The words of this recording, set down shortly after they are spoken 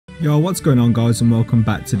Yo, what's going on guys, and welcome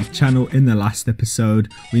back to the channel. In the last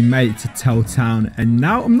episode we made it to Tell Town, and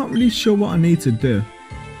now I'm not really sure what I need to do.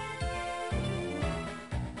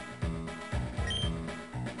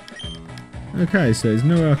 Okay, so there's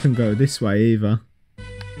nowhere I can go this way either.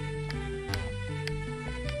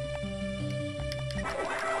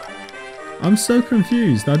 I'm so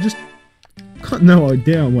confused, I just got no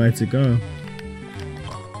idea on where to go.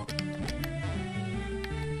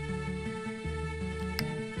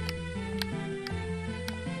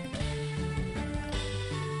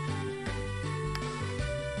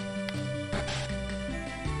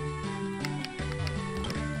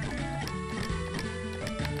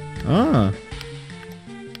 Ah.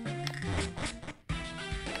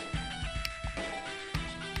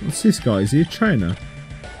 What's this guy? Is he a trainer?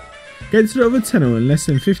 Get to the other tunnel in less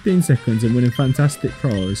than 15 seconds and win a fantastic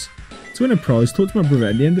prize. To win a prize, talk to my brother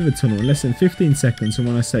at the end of the tunnel in less than 15 seconds from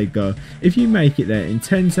when I say go. If you make it there in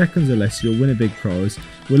 10 seconds or less, you'll win a big prize.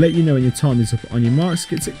 We'll let you know when your time is up. On your marks,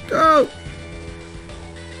 get set, go!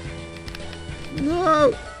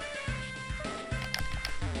 No!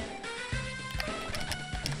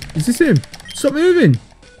 Is this him? Stop moving!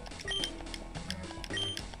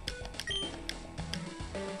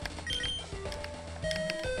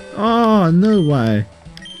 Oh, no way.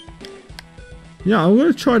 Yeah, I'm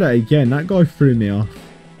going to try that again. That guy threw me off.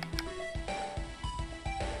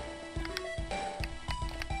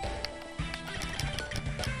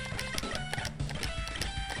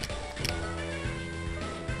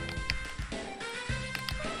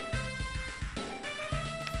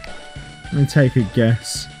 Let me take a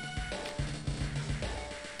guess.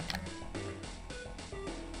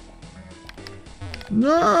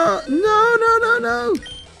 No, no, no, no, no.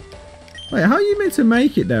 Wait, how are you meant to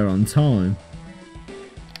make it there on time?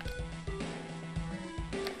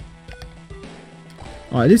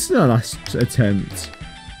 Alright, this is our last attempt.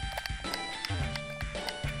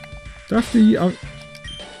 Do I have to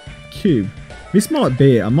cube? This might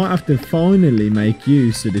be it. I might have to finally make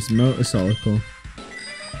use of this motorcycle.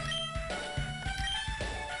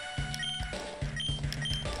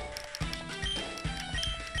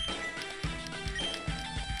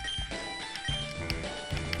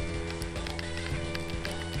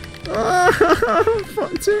 Oh,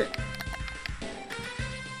 fucked it.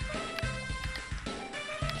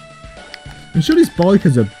 I'm sure this bike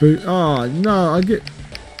has a boot. Oh no, I get.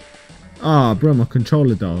 Ah, bro, my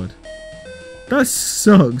controller died. That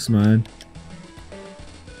sucks, man.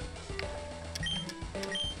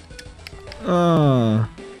 Ah,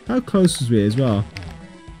 how close was we as well?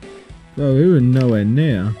 Bro, we were nowhere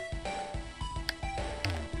near.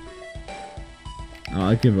 Oh,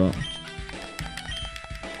 I give up.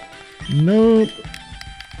 Nope.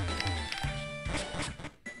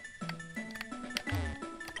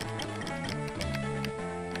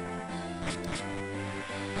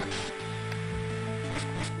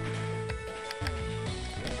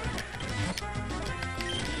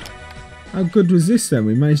 How good was this then?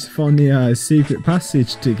 We managed to find the secret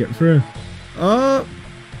passage to get through. Oh!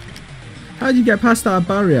 How did you get past that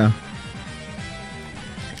barrier?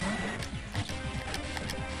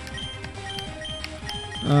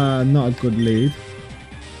 Not a good lead.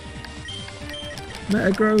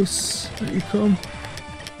 Metagross, let you come.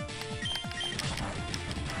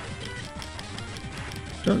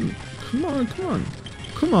 Don't, come on, come on,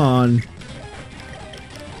 come on.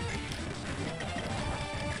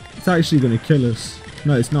 It's actually going to kill us.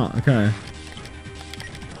 No, it's not. Okay.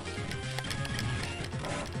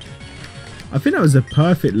 I think that was a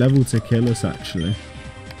perfect level to kill us, actually.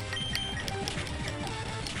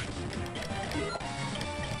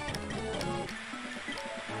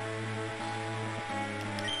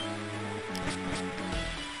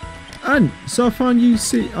 And so I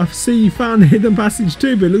see you found a hidden passage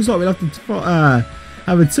too, but it looks like we'll have to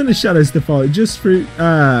have a ton of shadows to fight just through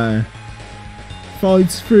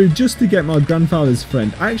fights through just to get my grandfather's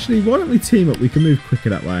friend. Actually, why don't we team up? We can move quicker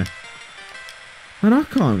that way. Man, I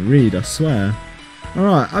can't read, I swear.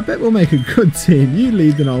 Alright, I bet we'll make a good team. You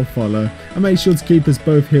lead and I'll follow. And make sure to keep us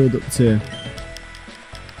both healed up too.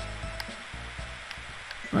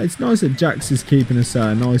 Right, it's nice that Jax is keeping us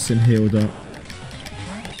nice and healed up.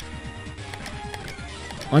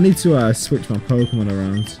 I need to switch my Pokemon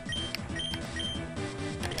around.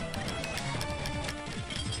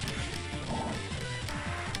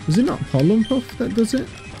 Was it not Pollen Puff that does it?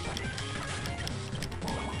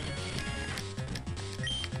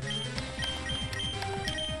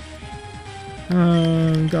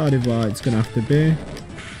 Guarded by it's gonna have to be.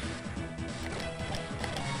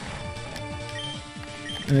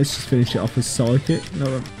 And let's just finish it off with Psychic.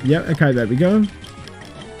 No, yep, okay, there we go.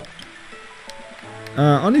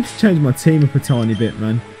 I need to change my team up a tiny bit,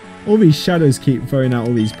 man. All these shadows keep throwing out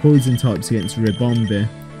all these poison types against Ribombee.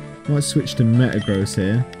 Might switch to Metagross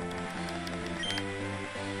here.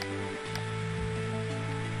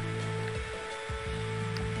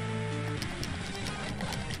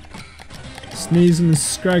 Sneezing and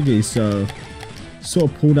Scraggy, so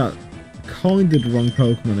sort of pulled out kind of the wrong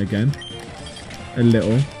Pokemon again. A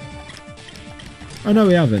little. Oh no,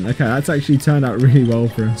 we haven't. Okay, that's actually turned out really well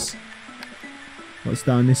for us. What's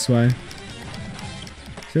down this way?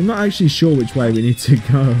 So I'm not actually sure which way we need to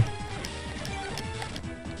go.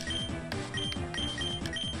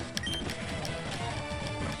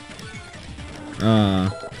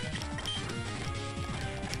 Ah.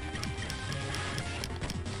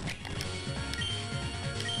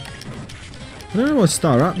 I don't know why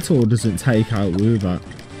Staraptor doesn't take out Woobat.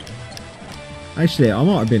 Actually, I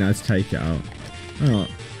might have been able to take it out. Oh.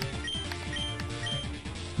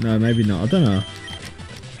 No, maybe not. I don't know.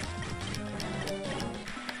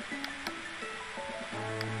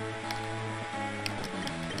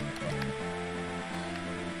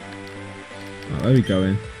 Oh, where are we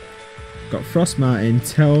going? Got Frostmountain,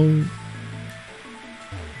 Tell.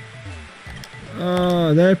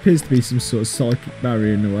 Oh, there appears to be some sort of psychic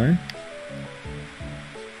barrier in the way.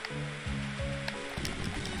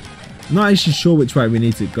 I'm not actually sure which way we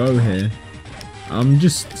need to go here. I'm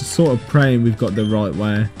just sort of praying we've got the right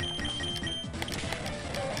way.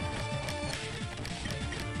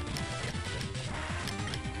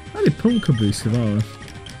 How did Punkaboo survive?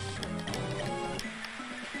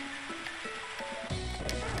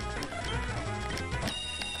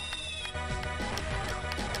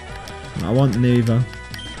 I want neither.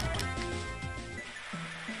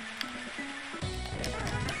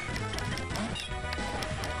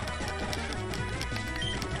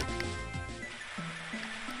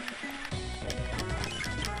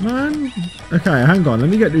 Man. Okay, hang on. Let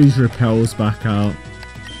me get these repels back out.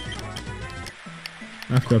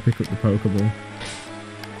 After I pick up the Pokeball.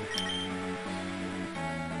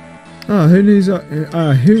 Oh,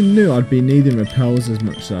 who knew I'd be needing repels as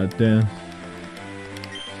much as I do.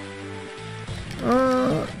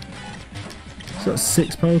 Is that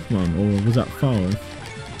 6 Pokemon, or was that 5?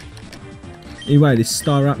 Anyway, this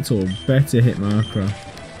Staraptor better hit Murkrow.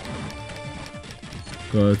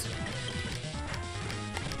 Good.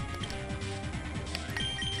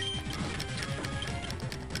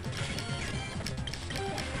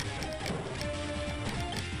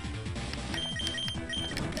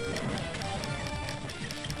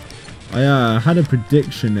 I had a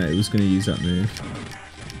prediction that it was going to use that move.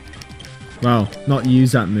 Well, not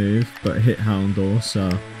use that move, but hit Houndour, so...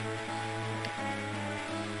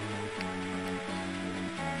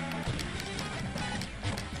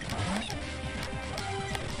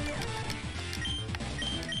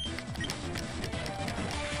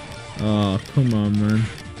 Oh, come on, man.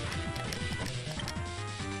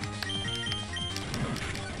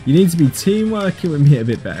 You need to be teamworking with me a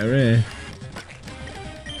bit better here.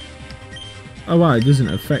 Oh wow, it doesn't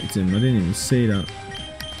affect him. I didn't even see that.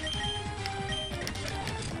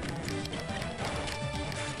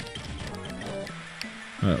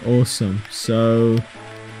 Alright, awesome. So...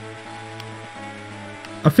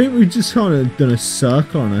 I think we've just kind of done a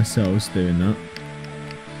circle on ourselves doing that.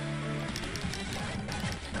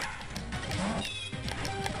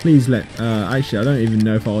 Please let... actually, I don't even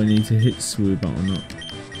know if I need to hit Swoobat or not.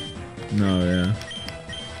 No, yeah.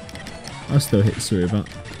 I'll still hit Swoobat.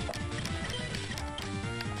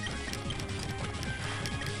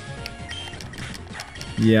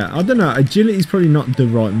 Yeah, I don't know. Agility is probably not the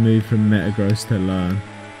right move for Metagross to learn.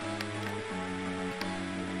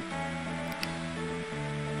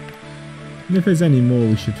 And if there's any more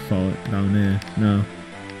we should fight down here. No.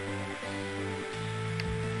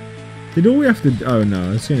 Did all we have to... Oh no,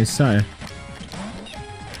 I was going to say.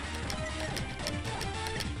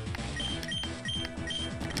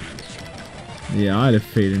 Yeah, I had a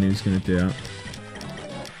feeling he was going to do that.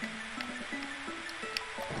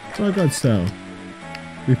 So I got so.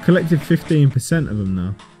 We've collected 15% of them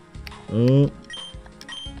now. Oh.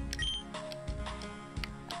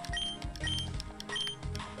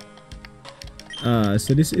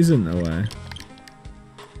 So this isn't the way.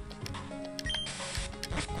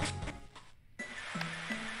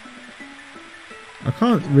 I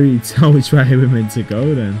can't really tell which way we're meant to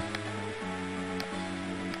go then.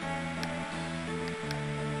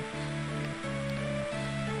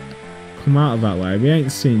 Come out of that way. We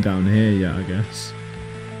ain't seen down here yet, I guess.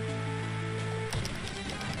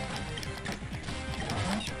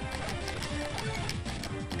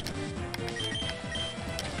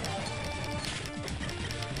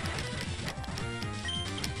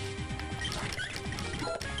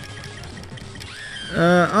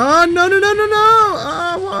 Oh, no, no, no, no, no!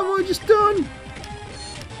 Oh, what have I just done?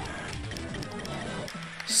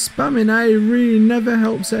 Spamming A really never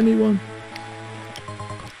helps anyone.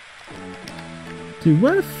 Dude,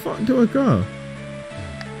 where the fuck do I go?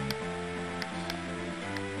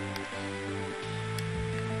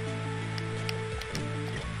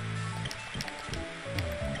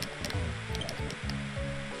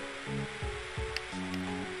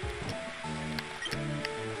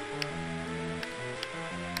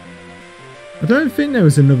 I don't think there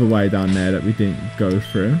was another way down there that we didn't go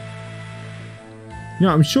through.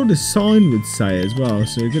 Yeah, I'm sure the sign would say as well,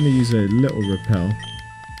 so we're going to use a little repel.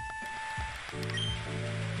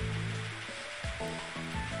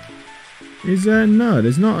 Is there? No,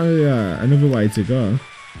 there's not another way to go.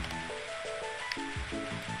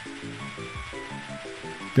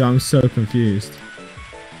 Dude, I'm so confused.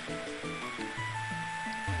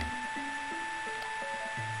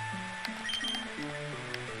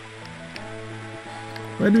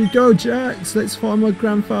 Where do we go, Jax? Let's find my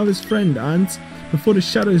grandfather's friend, Aunt, before the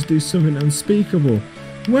shadows do something unspeakable.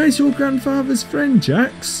 Where's your grandfather's friend,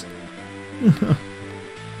 Jax?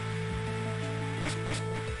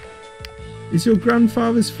 Is your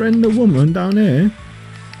grandfather's friend a woman down here?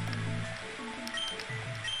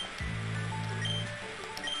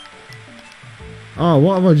 Oh,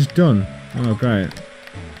 what have I just done? Oh, great.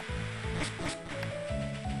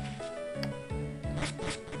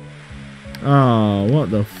 Oh, what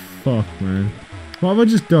the fuck, man. What have I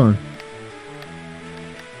just done?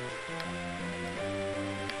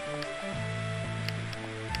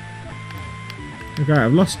 Okay,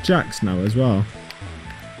 I've lost Jax now as well.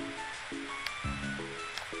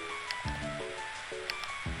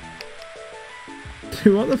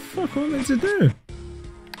 Dude, what the fuck am I meant to do?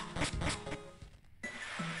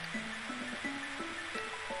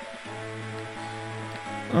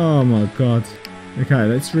 Oh my god. Okay,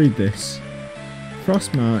 let's read this.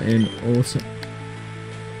 Frost Mountain, awesome.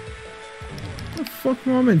 What the fuck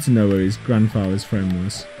am I meant to know where his grandfather's friend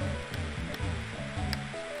was?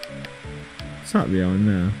 What's that behind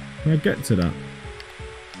there? Can I get to that?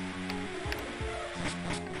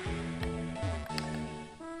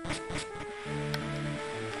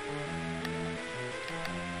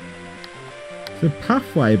 There's a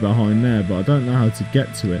pathway behind there, but I don't know how to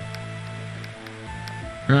get to it.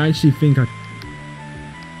 I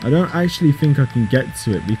don't actually think I can get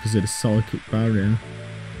to it because of the psychic barrier.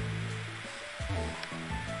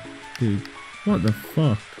 Dude, what the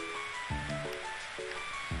fuck?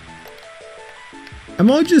 Am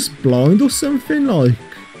I just blind or something? Like,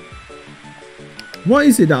 what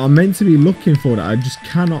is it that I'm meant to be looking for that I just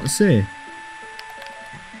cannot see?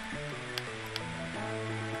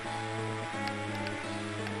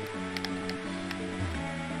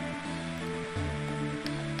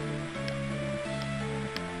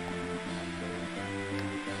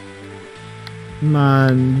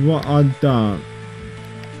 Man, what I done?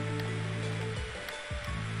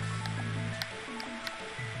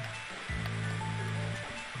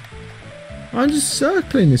 I'm just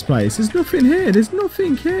circling this place. There's nothing here. There's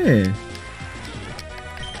nothing here.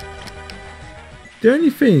 The only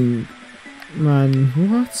thing... Man,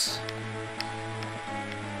 what?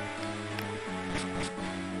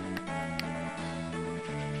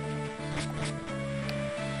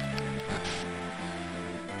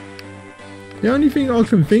 The only thing I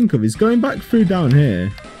can think of is going back through down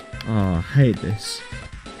here. Oh, I hate this.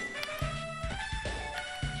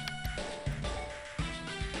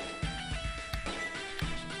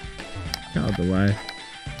 Get out of the way.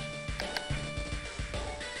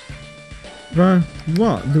 Bro,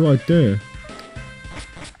 what do I do?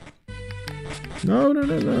 No, no,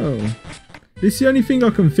 no, no. This is the only thing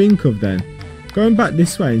I can think of then. Going back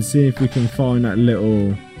this way and see if we can find that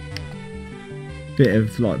little bit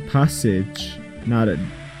of like passage now that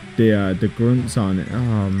the grunts on it.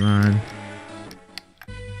 Oh man.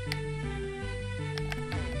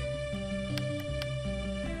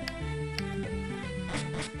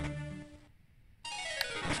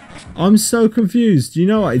 I'm so confused. You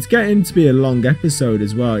know what? It's getting to be a long episode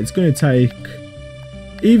as well. It's going to take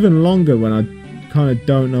even longer when I kind of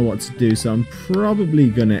don't know what to do. So I'm probably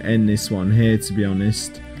going to end this one here, to be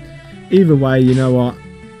honest. Either way, you know what?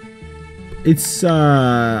 It's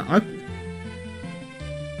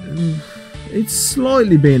it's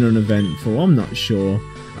slightly been uneventful. I'm not sure.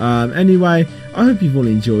 Anyway, I hope you've all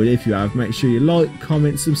enjoyed it. If you have, make sure you like,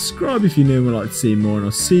 comment, subscribe if you're new and would like to see more, and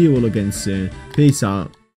I'll see you all again soon. Peace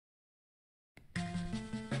out.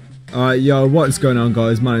 Alright, yo, what's going on,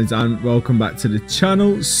 guys? My name's Ant. Welcome back to the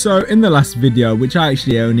channel. So in the last video, which I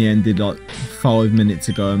actually only ended like 5 minutes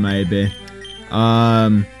ago maybe,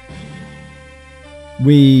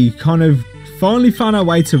 we kind of finally found our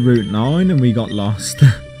way to Route 9 and we got lost.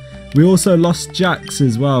 We also lost Jax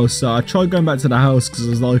as well, so I tried going back to the house because I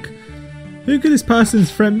was like, who could this person's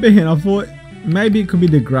friend be? And I thought maybe it could be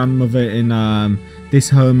the grandmother in this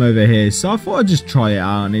home over here. So I thought I'd just try it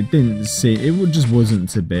out, and it just wasn't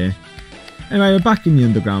to be. Anyway, we're back in the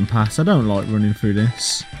underground pass. I don't like running through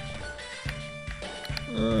this.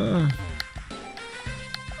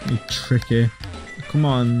 You tricky. Come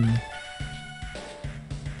on.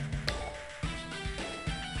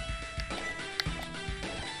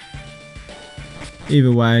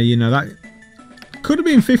 Either way, you know, that could have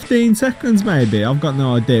been 15 seconds maybe. I've got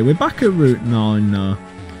no idea. We're back at Route 9 now.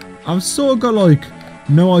 I've sort of got like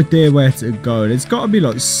no idea where to go. There's got to be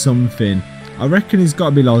like something. I reckon it's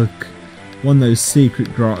got to be like one of those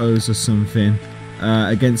secret grottos or something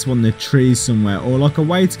against one of the trees somewhere, or like a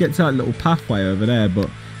way to get to that little pathway over there. But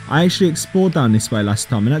I actually explored down this way last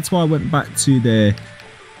time, and that's why I went back to the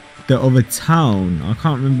other town. I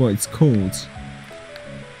can't remember what it's called.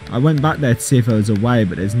 I went back there to see if there was a way,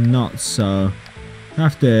 but there's not, so I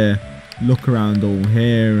have to look around all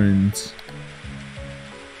here, and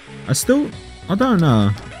I don't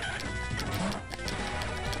know.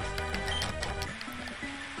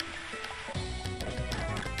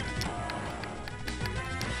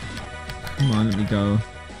 Come on, let me go.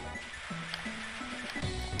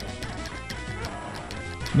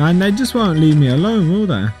 Man, they just won't leave me alone, will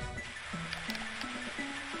they?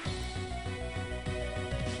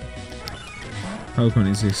 Pokemon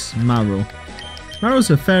is this? Marrow. Marrow's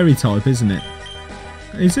a fairy type, isn't it?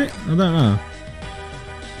 Is it? I don't know.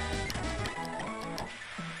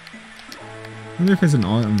 I wonder if there's an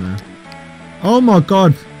item there. Oh my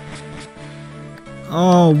god!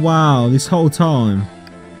 Oh wow, this whole time.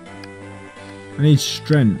 I need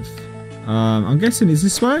strength. I'm guessing it's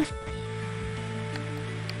this way?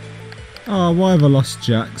 Oh, why have I lost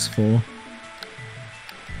Jax for?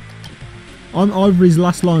 On Ivory's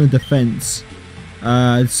last line of defense.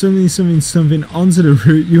 Something onto the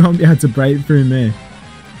route. You won't be able to break through me.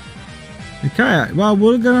 Okay, well,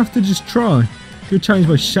 we're gonna have to just try. Good challenge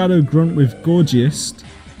by Shadow Grunt with Gorgeous.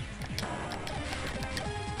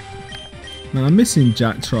 Man, I'm missing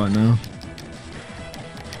Jax right now.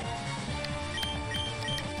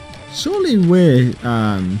 Surely we're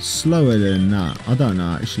slower than that. I don't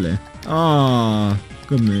know actually. Ah, oh,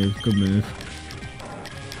 good move, good move.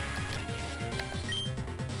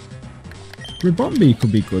 Ribombi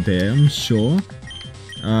could be good here, I'm sure.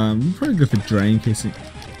 We'll probably go for Drain Kissing.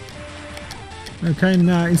 Okay,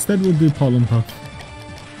 nah, instead we'll do Pollen Puff.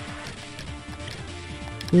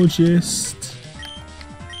 Gorgeous.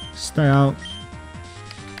 Stay out.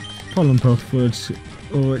 Pollen Puff would.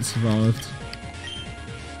 Oh, it survived.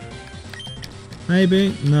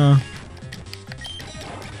 Maybe? No.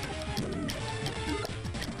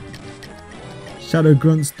 Shadow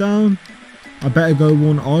Grunt's down. I better go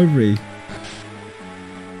one Ivory.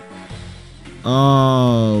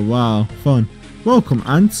 Oh, wow. Fun. Welcome,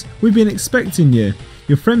 Ant. We've been expecting you.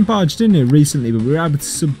 Your friend barged in here recently, but we were able to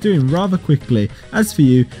subdue him rather quickly. As for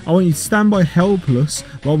you, I want you to stand by helpless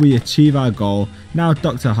while we achieve our goal. Now,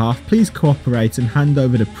 Dr. Half, please cooperate and hand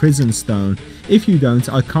over the prison stone. If you don't,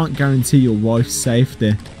 I can't guarantee your wife's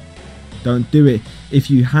safety. Don't do it. If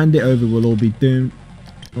you hand it over, we'll all be doomed.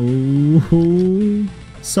 Oh,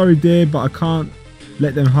 sorry dear, but I can't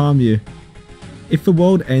let them harm you. If the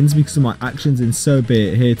world ends because of my actions, then so be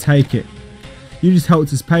it. Here, take it. You just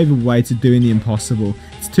helped us pave the way to doing the impossible.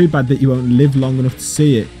 It's too bad that you won't live long enough to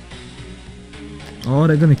see it. Oh,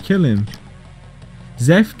 they're gonna kill him.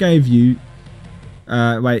 Zeph gave you...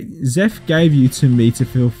 Zeph gave you to me to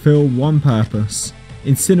fulfill one purpose.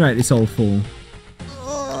 Incinerate this old fool.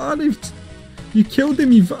 Oh, you killed him.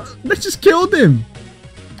 They just killed him.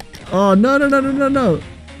 Oh, no.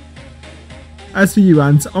 As for you,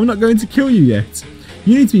 Ant, I'm not going to kill you yet.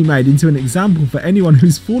 You need to be made into an example for anyone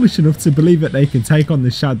who's foolish enough to believe that they can take on the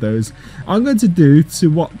shadows. I'm going to do to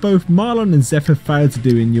what both Marlon and Zeph have failed to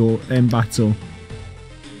do in your battle.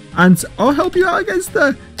 And I'll help you out against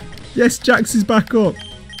the... Yes, Jax is back up.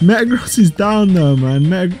 Metagross is down though,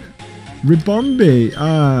 man. Ribombi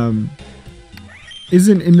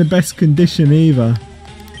isn't in the best condition either.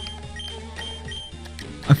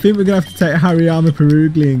 I think we're going to have to take Hariyama,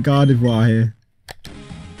 Perugly and Gardevoir here.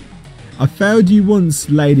 I failed you once,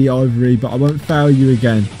 Lady Ivory, but I won't fail you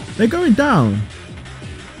again. They're going down.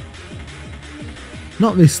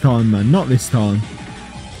 Not this time, man. Not this time.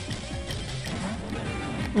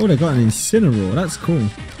 Oh, they got an Incineroar. That's cool.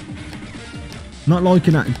 Not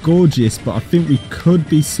liking that Gorgeous, but I think we could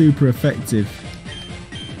be super effective.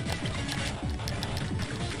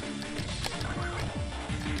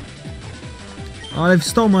 Oh, they've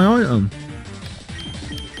stole my item.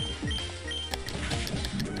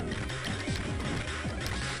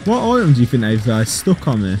 What item do you think they've stuck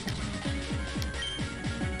on me?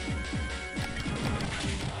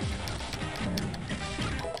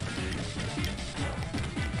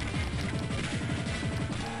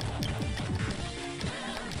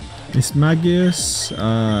 Miss Magius,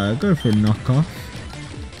 go for a knockoff.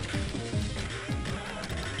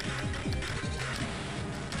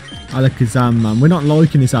 Alakazam, man. We're not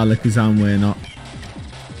liking this Alakazam, we're not.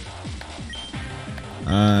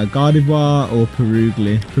 Gardevoir or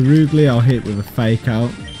Perugly. Perugly I'll hit with a fake out.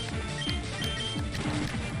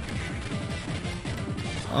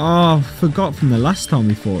 Oh, I forgot from the last time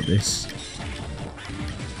we fought this.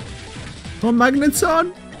 Oh,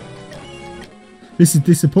 Magneton! This is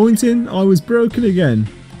disappointing. I was broken again.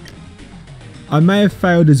 I may have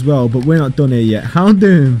failed as well, but we're not done here yet.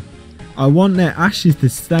 Houndoom. I want their ashes to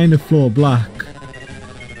stain the floor black.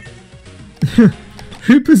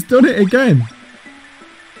 Hooper's done it again.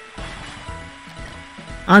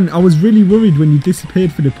 And I was really worried when you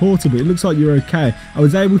disappeared for the portal, but it looks like you're okay. I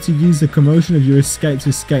was able to use the commotion of your escape to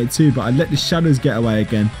escape too, but I let the shadows get away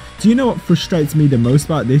again. Do you know what frustrates me the most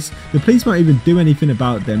about this? The police won't even do anything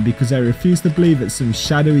about them because they refuse to believe that some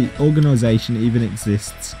shadowy organisation even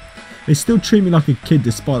exists. They still treat me like a kid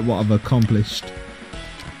despite what I've accomplished.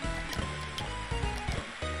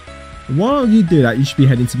 While you do that, you should be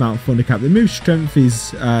heading to Mount Thundercap. The move strength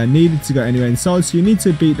is needed to go anywhere inside, so you need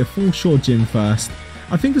to beat the full shore gym first.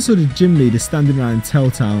 I think I saw the gym leader standing around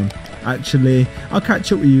Telltown. Actually, I'll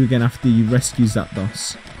catch up with you again after you rescue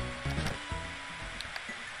Zapdos.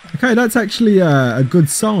 Okay, that's actually a good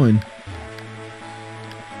sign.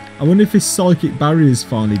 I wonder if his psychic barrier is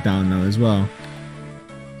finally down now as well.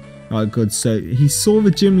 Alright, good. So he saw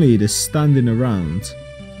the gym leader standing around.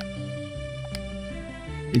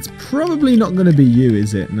 It's probably not going to be you,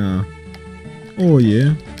 is it? No. Or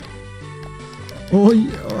you. Or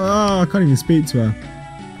you. Oh, I can't even speak to her.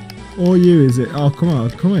 Or you, is it? Oh, come on.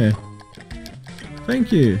 Come here.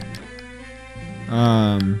 Thank you.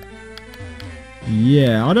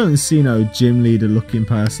 Yeah, I don't see no gym leader looking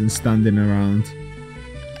person standing around.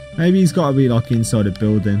 Maybe he's got to be like inside a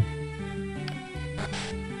building.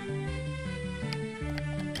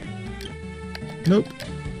 Nope.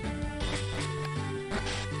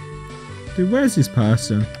 Dude, where's this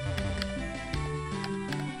person?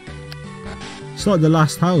 It's like the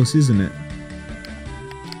last house, isn't it?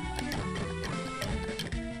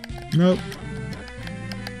 Nope.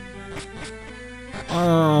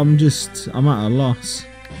 Oh, I'm at a loss.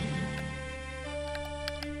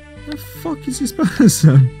 Where the fuck is this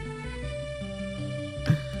person?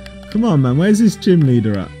 Come on, man, where's this gym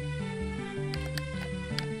leader at?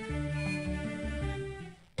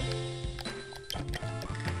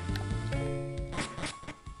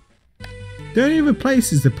 The only other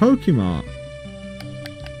place is the Pokemon.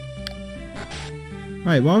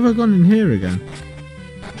 Wait, why have I gone in here again?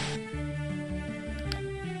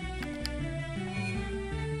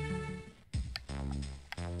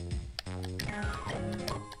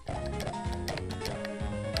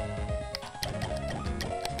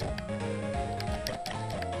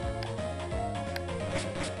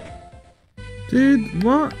 Dude,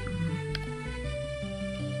 what?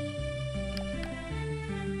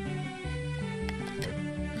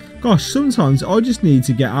 Gosh, sometimes I just need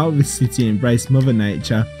to get out of the city and embrace Mother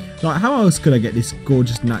Nature. Like, how else could I get this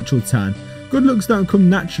gorgeous natural tan? Good looks don't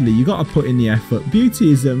come naturally, you gotta put in the effort.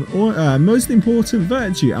 Beauty is the most important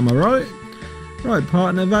virtue, am I right? Right,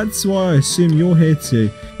 partner, that's why I assume you're here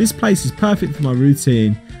too. This place is perfect for my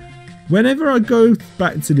routine. Whenever I go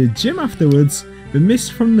back to the gym afterwards, the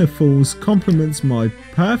mist from the falls complements my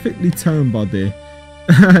perfectly toned body.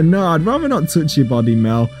 No, I'd rather not touch your body,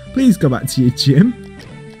 Mel. Please go back to your gym.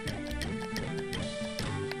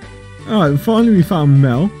 Alright, finally we found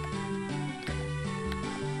Mel.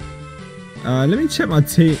 Let me check my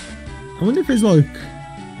team. I wonder if there's like...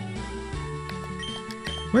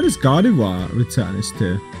 Where does Gardevoir return us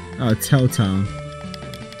to? Oh, Telltown.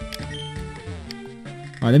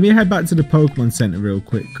 Alright, let me head back to the Pokemon Center real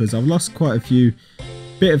quick because I've lost quite a few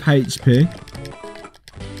bit of HP.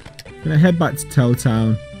 I'm gonna head back to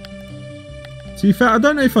Telltown. To be fair, I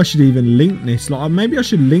don't know if I should even link this. Like, maybe I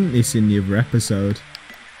should link this in the other episode.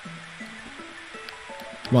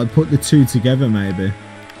 Like, put the two together, maybe.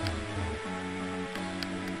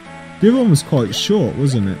 The other one was quite short,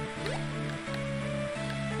 wasn't it?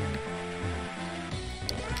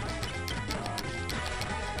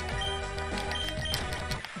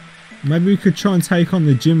 Maybe we could try and take on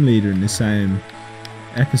the gym leader in the same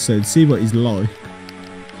episode, see what he's like.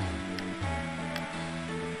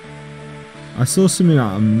 I saw something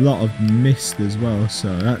like a lot of mist as well,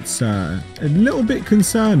 so that's a little bit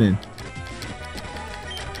concerning.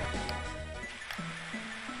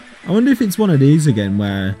 I wonder if it's one of these again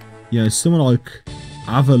where, you know, someone like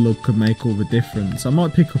Avalug could make all the difference. I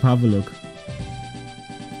might pick up Avalug.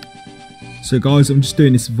 So guys, I'm just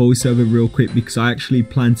doing this voiceover real quick because I actually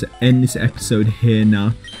plan to end this episode here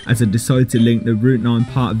now, as I decided to link the Route 9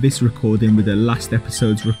 part of this recording with the last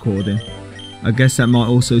episode's recording. I guess that might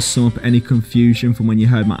also sum up any confusion from when you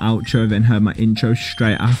heard my outro then heard my intro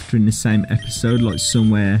straight after in the same episode, like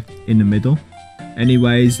somewhere in the middle.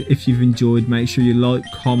 Anyways, if you've enjoyed, make sure you like,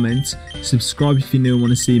 comment, subscribe if you're new and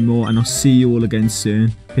want to see more, and I'll see you all again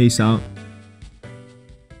soon. Peace out.